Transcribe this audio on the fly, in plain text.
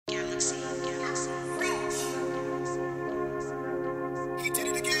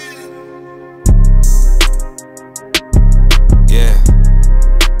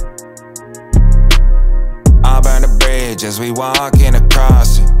as we walking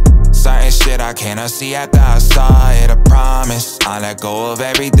across it. Certain shit I can't unsee after I saw it. I promise I'll let go of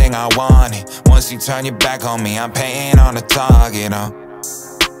everything I wanted. Once you turn your back on me, I'm painting on the target.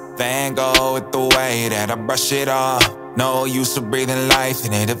 Van Gogh with the way that I brush it off. No use of breathing life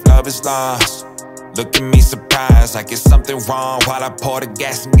in it if love is lost. Look at me surprised like it's something wrong while I pour the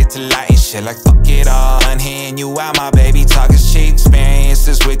gas and get to lighting shit like fuck it all. I'm hearing you out, my baby, talking cheap.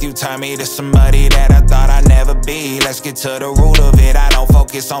 Experiences with you turn me to somebody that I thought I'd never be. Let's get to the root of it, I don't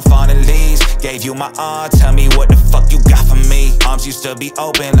focus on falling leads. Gave you my all, tell me what the fuck you got for me. Arms used to be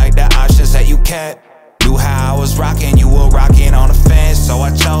open like the options that you kept. Knew how I was rocking, you were rocking on the fence. So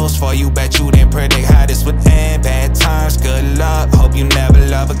I chose for you, bet you didn't predict how this would end. Bad times, good luck, hope you never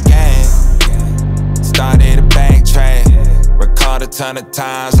love again. Started a backtrack, recalled a ton of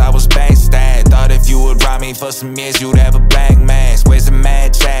times I was backstabbed. Thought if you would rob me for some years, you'd have a black mask. Where's the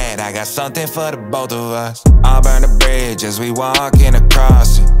match at? I got something for the both of us. I'll burn the bridge as we walking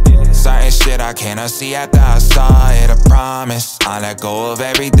across it. Certain shit I can't unsee after I saw it. I promise I'll let go of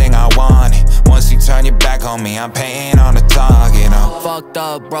everything I wanted. Once you turn your back on me, I'm painting on the target. Fucked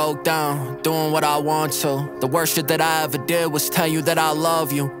up, broke down, doing what I want to. The worst shit that I ever did was tell you that I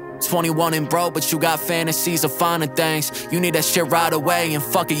love you. 21 and broke, but you got fantasies of finding things. You need that shit right away, and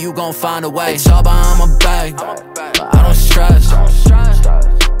fuck it, you gon' find a way. It's all behind my back, but I don't stress,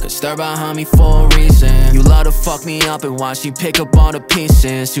 cause they're behind me for a reason. You love to fuck me up and watch me pick up all the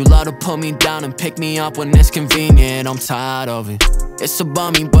pieces. You love to put me down and pick me up when it's convenient. I'm tired of it. It's a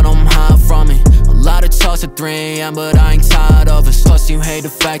bummy, but I'm high from it. A lot of talks at 3 AM, but I ain't tired of it. Plus you hate the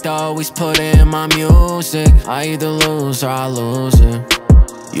fact I always put it in my music. I either lose or I lose it.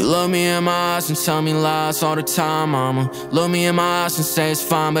 You look me in my eyes and tell me lies all the time, mama. Look me in my eyes and say it's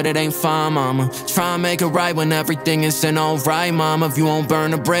fine, but it ain't fine, mama. Try and make it right when everything isn't alright, mama. If you won't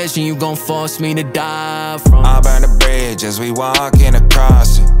burn the bridge, then you gon' force me to die from. I'll burn the bridge as we walking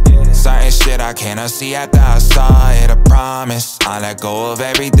across it. Certain shit I can't unsee after I saw it. I promise I'll let go of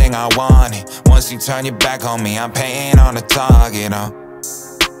everything I wanted. Once you turn your back on me, I'm painting on the target.